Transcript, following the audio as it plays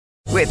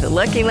With the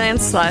Lucky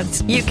Land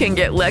Slots, you can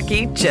get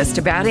lucky just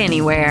about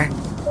anywhere.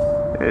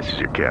 This is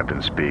your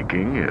captain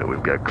speaking.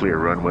 We've got clear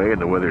runway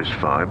and the weather's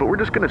fine, but we're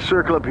just going to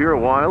circle up here a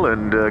while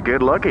and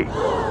get lucky.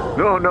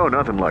 No,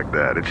 nothing like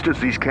that. It's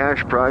just these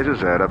cash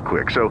prizes add up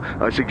quick. So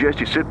I suggest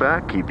you sit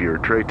back, keep your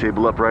tray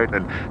table upright,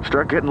 and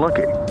start getting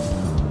lucky.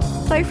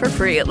 Play for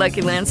free at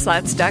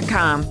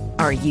LuckyLandSlots.com.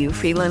 Are you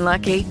feeling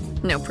lucky?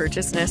 No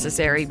purchase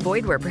necessary.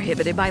 Void where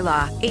prohibited by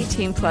law.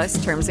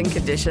 18+ terms and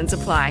conditions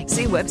apply.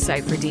 See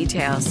website for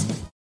details.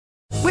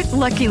 With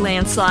Lucky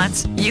Land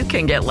Slots, you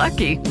can get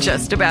lucky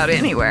just about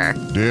anywhere.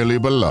 Dearly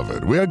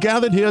beloved, we are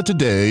gathered here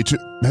today to...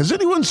 Has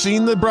anyone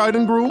seen the bride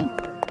and groom?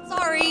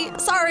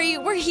 Sorry,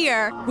 we're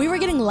here. We were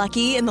getting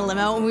lucky in the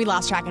limo and we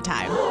lost track of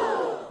time.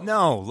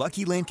 No,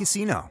 Lucky Land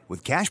Casino,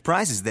 with cash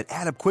prizes that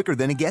add up quicker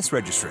than a guest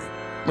registry.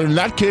 In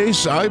that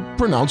case, I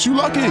pronounce you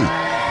lucky.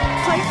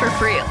 Play for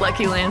free at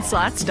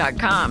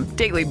LuckyLandSlots.com.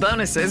 Daily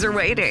bonuses are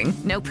waiting.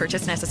 No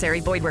purchase necessary.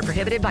 Void where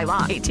prohibited by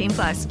law.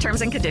 18+.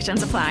 Terms and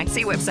conditions apply.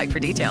 See website for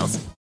details.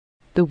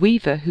 The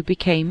Weaver Who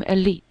Became a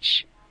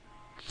Leech.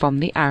 From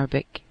the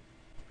Arabic.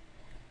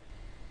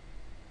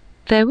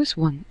 There was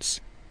once,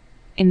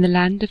 in the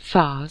land of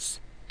Fars,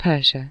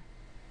 Persia,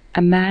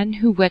 a man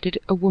who wedded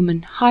a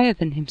woman higher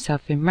than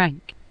himself in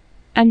rank,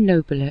 and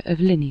nobler of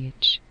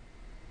lineage,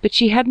 but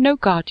she had no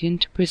guardian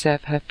to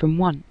preserve her from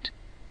want.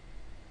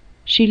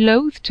 She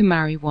loathed to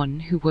marry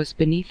one who was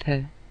beneath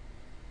her,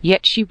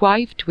 yet she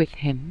wived with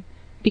him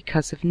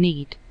because of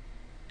need,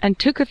 and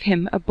took of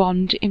him a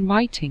bond in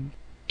writing,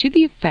 to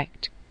the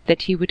effect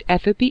that he would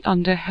ever be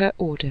under her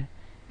order,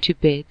 to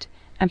bid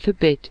and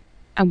forbid,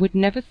 and would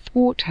never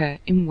thwart her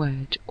in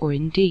word or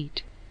in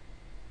deed.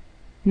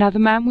 Now the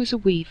man was a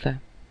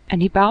weaver,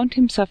 and he bound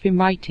himself in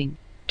writing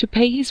to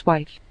pay his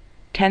wife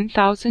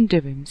 10,000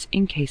 dirhams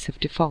in case of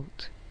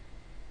default.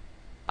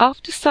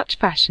 After such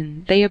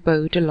fashion they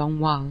abode a long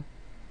while,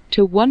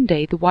 till one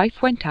day the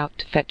wife went out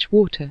to fetch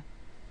water,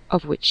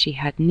 of which she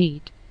had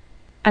need,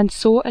 and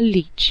saw a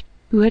leech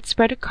who had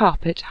spread a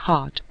carpet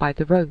hard by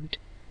the road,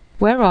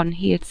 whereon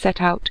he had set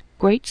out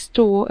great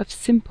store of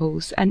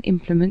simples and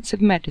implements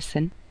of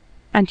medicine,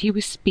 and he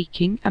was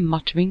speaking and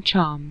muttering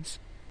charms,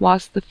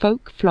 whilst the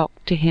folk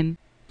flocked to him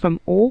from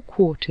all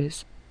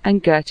quarters,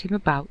 and girt him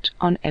about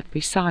on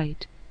every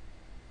side.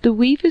 The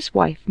weaver's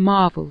wife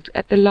marvelled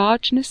at the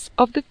largeness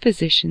of the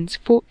physician's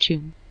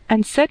fortune,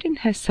 and said in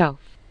herself,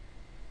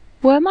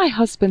 Were my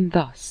husband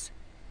thus,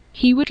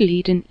 he would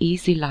lead an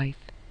easy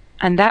life,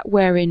 and that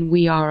wherein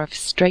we are of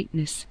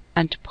straitness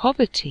and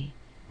poverty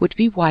would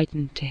be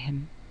widened to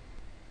him.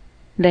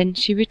 Then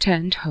she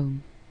returned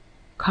home,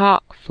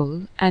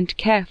 carkful and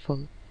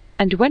careful,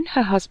 and when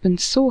her husband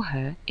saw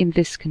her in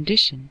this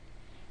condition,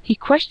 he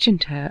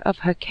questioned her of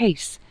her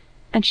case,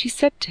 and she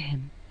said to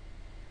him,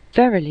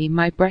 Verily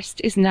my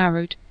breast is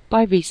narrowed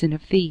by reason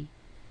of thee,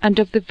 and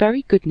of the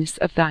very goodness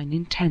of thine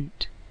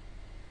intent.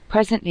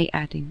 Presently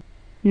adding,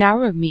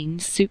 Narrow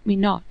means suit me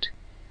not,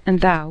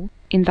 and thou,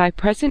 in thy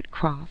present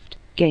craft,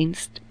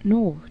 gainst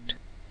naught.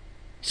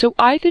 So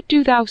either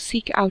do thou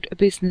seek out a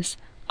business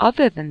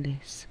other than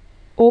this,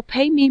 or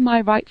pay me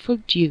my rightful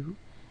due,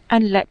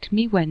 and let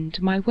me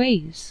wend my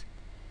ways.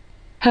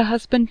 Her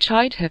husband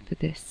chid her for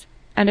this,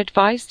 and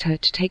advised her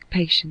to take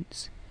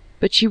patience,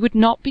 but she would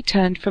not be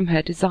turned from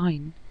her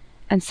design,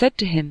 and said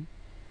to him,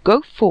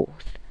 Go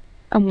forth,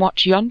 and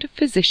watch yonder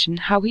physician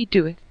how he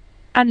doeth,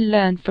 and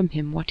learn from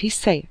him what he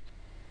saith.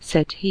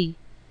 Said he,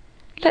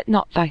 Let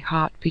not thy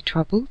heart be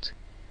troubled,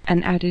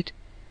 and added,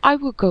 I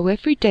will go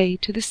every day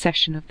to the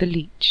session of the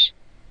leech.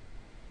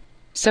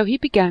 So he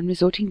began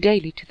resorting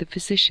daily to the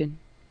physician,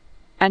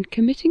 and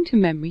committing to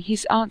memory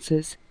his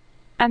answers,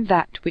 and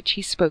that which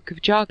he spoke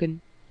of jargon,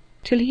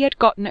 till he had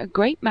gotten a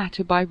great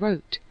matter by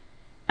rote,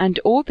 and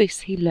all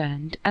this he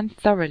learned and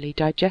thoroughly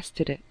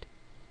digested it.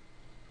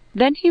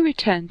 Then he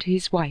returned to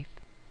his wife,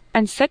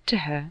 and said to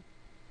her,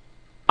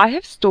 I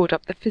have stored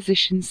up the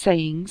physician's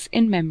sayings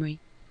in memory,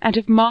 and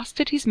have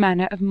mastered his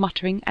manner of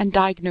muttering and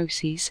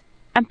diagnoses,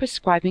 and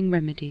prescribing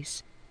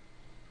remedies.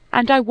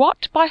 And I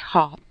wot by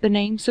heart the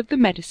names of the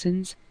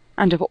medicines,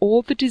 and of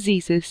all the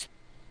diseases,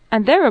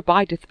 and there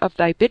abideth of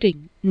thy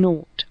bidding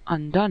naught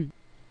undone.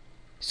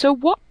 So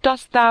what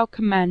dost thou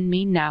command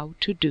me now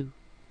to do?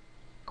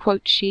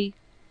 Quoth she,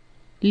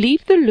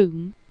 Leave the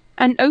loom,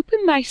 and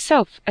open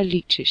thyself a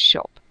leech's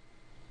shop.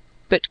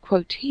 But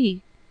quoth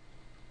he,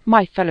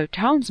 My fellow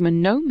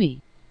townsmen know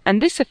me,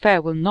 and this affair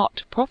will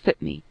not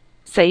profit me,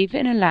 save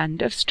in a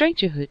land of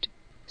strangerhood.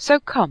 So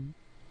come,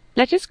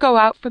 let us go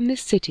out from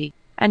this city,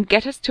 and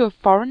get us to a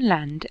foreign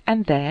land,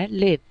 and there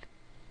live.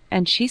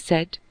 And she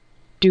said,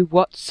 Do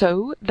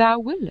whatso thou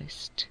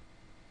willest.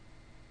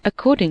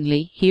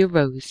 Accordingly he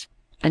arose,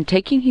 and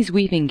taking his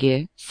weaving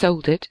gear,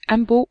 sold it,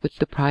 and bought with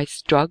the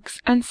price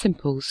drugs and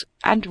simples,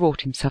 and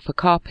wrought himself a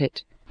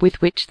carpet, with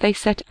which they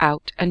set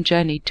out and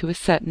journeyed to a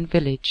certain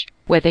village,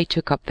 where they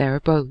took up their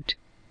abode.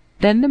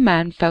 Then the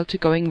man fell to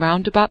going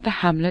round about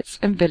the hamlets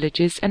and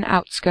villages and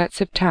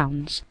outskirts of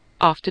towns,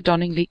 after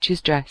donning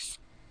leech's dress,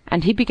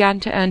 and he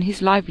began to earn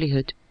his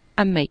livelihood,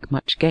 and make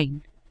much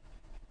gain.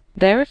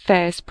 Their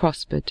affairs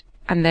prospered,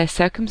 and their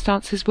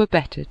circumstances were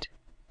bettered,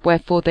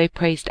 wherefore they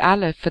praised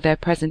Allah for their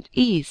present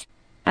ease,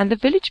 and the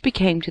village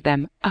became to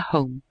them a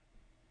home.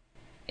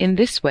 In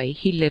this way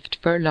he lived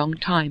for a long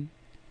time,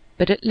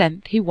 but at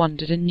length he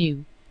wandered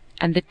anew,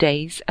 and the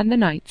days and the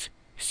nights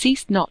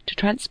ceased not to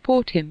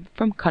transport him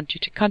from country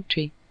to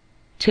country,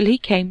 till he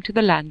came to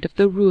the land of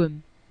the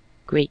Ruum,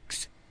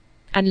 Greeks,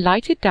 and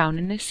lighted down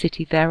in a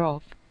city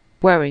thereof,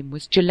 wherein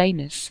was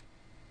Jalanus,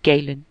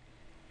 Galen,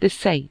 the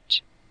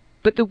sage.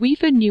 But the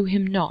weaver knew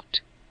him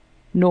not,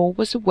 nor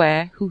was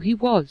aware who he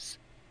was.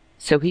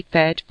 So he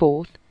fared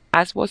forth,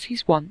 as was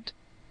his wont,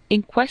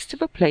 in quest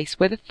of a place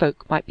where the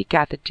folk might be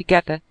gathered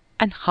together,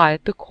 and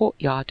hired the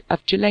courtyard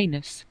of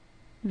Jalanus.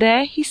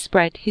 There he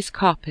spread his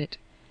carpet,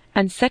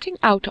 and setting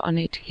out on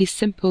it his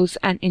simples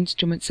and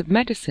instruments of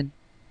medicine,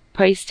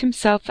 praised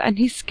himself and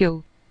his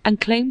skill, and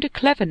claimed a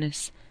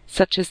cleverness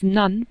such as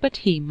none but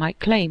he might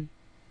claim.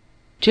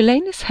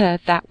 Jalanus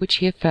heard that which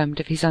he affirmed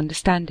of his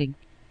understanding,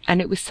 and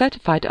it was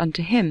certified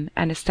unto him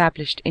and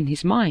established in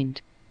his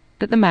mind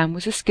that the man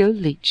was a skilled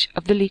leech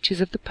of the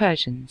leeches of the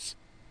Persians.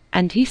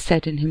 And he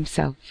said in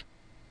himself,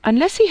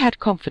 unless he had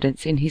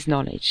confidence in his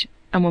knowledge,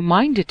 and were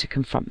minded to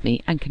confront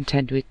me and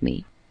contend with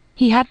me,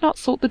 he had not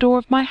sought the door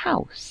of my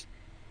house,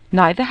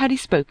 neither had he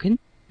spoken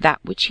that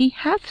which he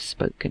hath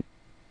spoken.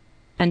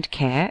 And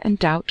care and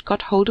doubt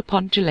got hold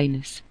upon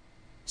Jalanus,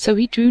 so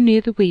he drew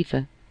near the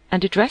weaver,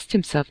 and addressed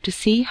himself to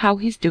see how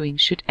his doings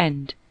should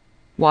end,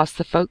 whilst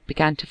the folk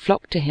began to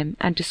flock to him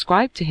and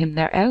describe to him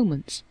their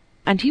ailments,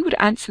 and he would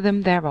answer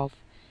them thereof,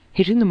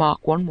 hitting the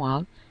mark one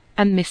while,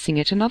 and missing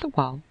it another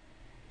while,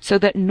 so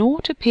that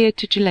naught appeared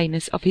to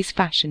Jalanus of his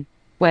fashion,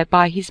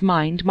 whereby his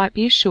mind might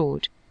be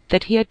assured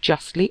that he had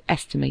justly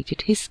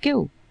estimated his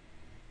skill.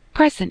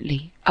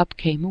 Presently up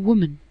came a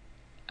woman,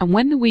 and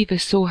when the weaver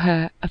saw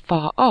her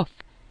afar off,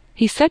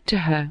 he said to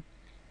her,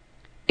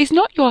 Is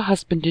not your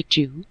husband a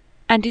Jew,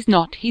 and is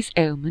not his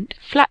ailment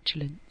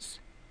flatulence?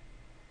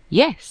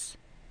 Yes,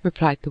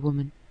 replied the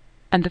woman,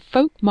 and the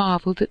folk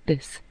marvelled at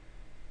this,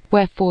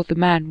 wherefore the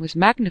man was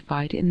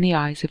magnified in the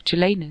eyes of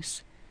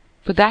Jalanus,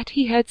 for that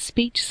he heard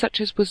speech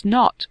such as was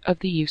not of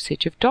the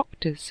usage of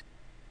doctors.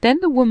 Then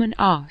the woman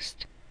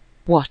asked,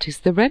 What is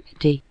the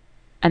remedy?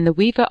 And the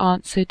weaver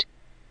answered,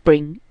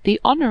 Bring the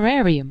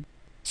honorarium.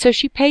 So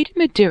she paid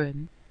him a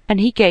dirham, and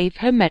he gave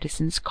her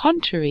medicines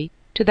contrary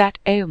to that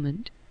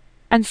ailment,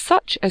 and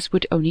such as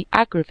would only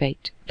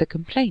aggravate the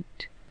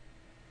complaint.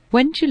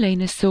 When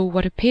Jalanus saw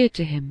what appeared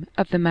to him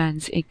of the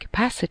man's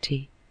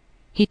incapacity,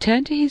 he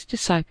turned to his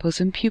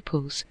disciples and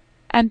pupils,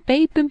 and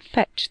bade them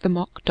fetch the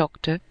mock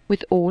doctor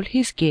with all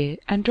his gear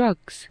and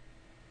drugs.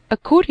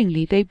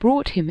 Accordingly they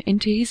brought him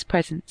into his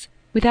presence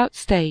without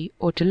stay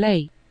or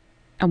delay,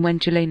 and when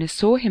Jalanus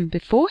saw him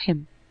before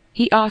him,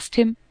 he asked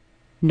him,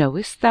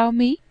 Knowest thou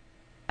me?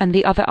 And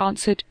the other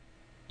answered,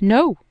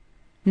 No,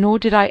 nor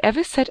did I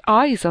ever set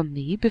eyes on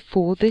thee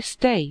before this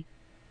day.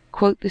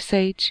 Quoth the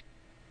sage,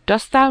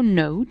 Dost thou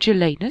know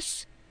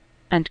Jalanus?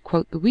 And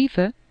quoth the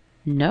weaver,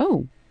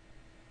 No.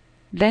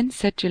 Then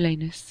said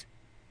Jalanus,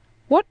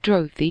 What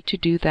drove thee to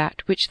do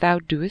that which thou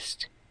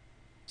doest?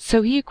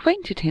 So he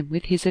acquainted him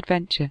with his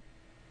adventure,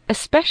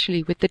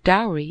 especially with the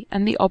dowry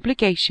and the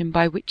obligation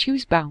by which he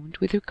was bound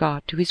with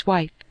regard to his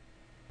wife,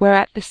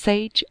 whereat the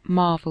sage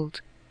marvelled,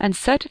 and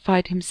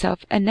certified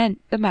himself anent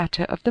the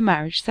matter of the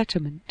marriage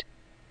settlement.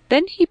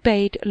 Then he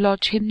bade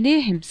lodge him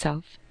near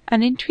himself,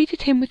 and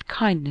entreated him with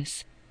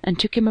kindness, and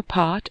took him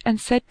apart, and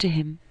said to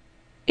him,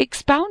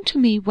 Expound to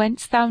me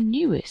whence thou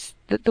knewest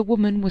that the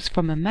woman was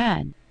from a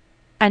man,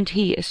 and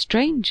he a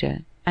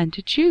stranger and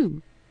a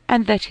Jew,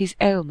 and that his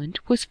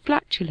ailment was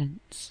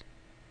flatulence.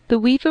 The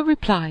weaver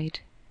replied,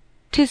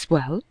 'Tis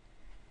well.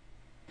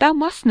 Thou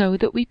must know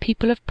that we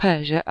people of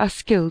Persia are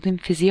skilled in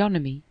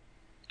physiognomy,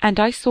 and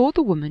I saw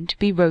the woman to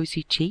be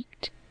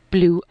rosy-cheeked,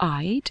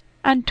 blue-eyed,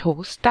 and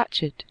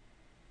tall-statured.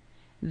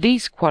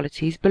 These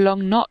qualities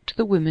belong not to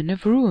the women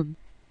of Roum.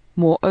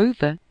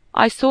 Moreover,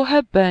 I saw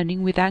her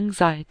burning with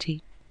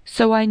anxiety,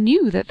 so I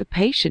knew that the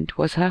patient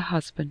was her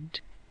husband.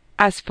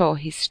 As for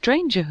his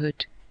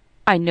strangerhood,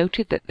 I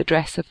noted that the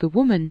dress of the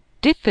woman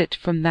differed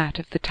from that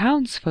of the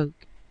townsfolk,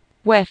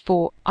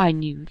 wherefore I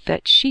knew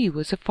that she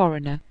was a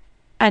foreigner,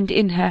 and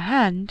in her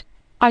hand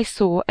I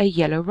saw a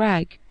yellow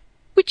rag,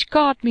 which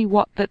garred me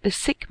wot that the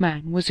sick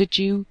man was a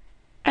Jew,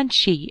 and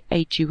she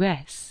a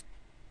Jewess.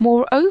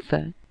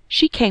 Moreover,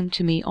 she came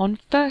to me on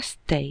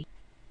first day,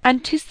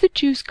 and 'tis the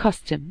Jew's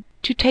custom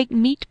to take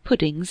meat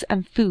puddings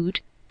and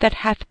food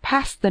that hath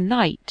passed the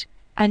night,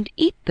 and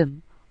eat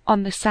them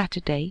on the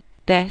Saturday,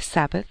 their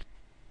Sabbath,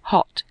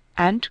 hot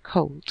and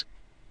cold,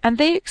 and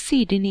they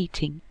exceed in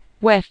eating,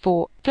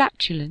 wherefore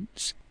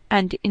flatulence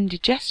and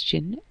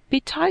indigestion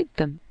betide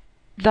them.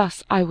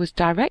 Thus I was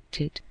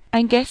directed,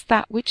 and guessed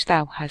that which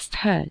thou hast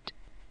heard.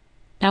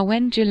 Now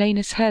when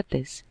Jalanus heard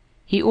this,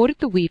 he ordered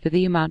the weaver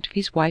the amount of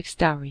his wife's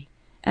dowry,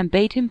 and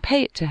bade him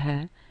pay it to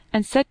her,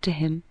 and said to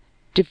him,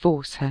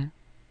 Divorce her.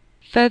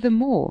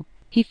 Furthermore,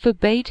 he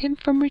forbade him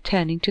from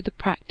returning to the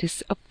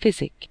practice of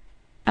physic,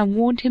 and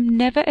warned him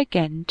never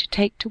again to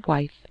take to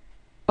wife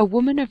a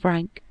woman of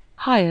rank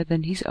higher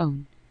than his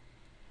own,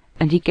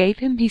 and he gave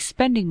him his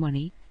spending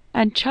money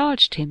and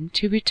charged him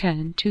to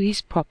return to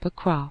his proper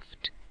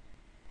craft.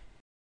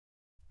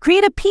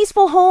 Create a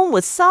peaceful home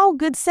with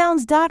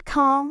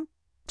SaulGoodSounds.com.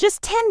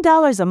 Just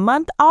 $10 a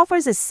month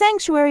offers a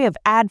sanctuary of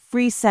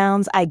ad-free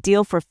sounds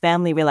ideal for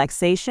family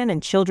relaxation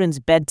and children's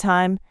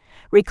bedtime.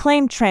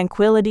 Reclaim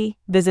tranquility.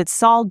 Visit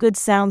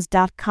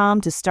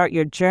SaulGoodSounds.com to start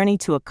your journey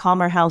to a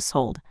calmer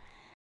household.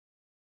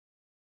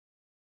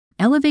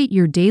 Elevate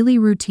your daily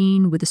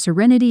routine with the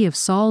serenity of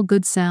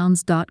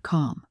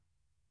SaulGoodSounds.com.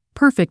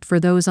 Perfect for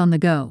those on the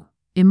go.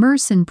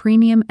 Immerse in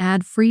premium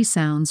ad-free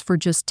sounds for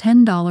just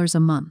 $10 a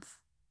month.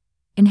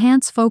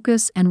 Enhance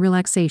focus and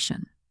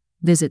relaxation.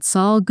 Visit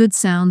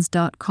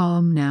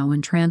SaulGoodSounds.com now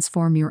and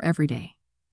transform your everyday.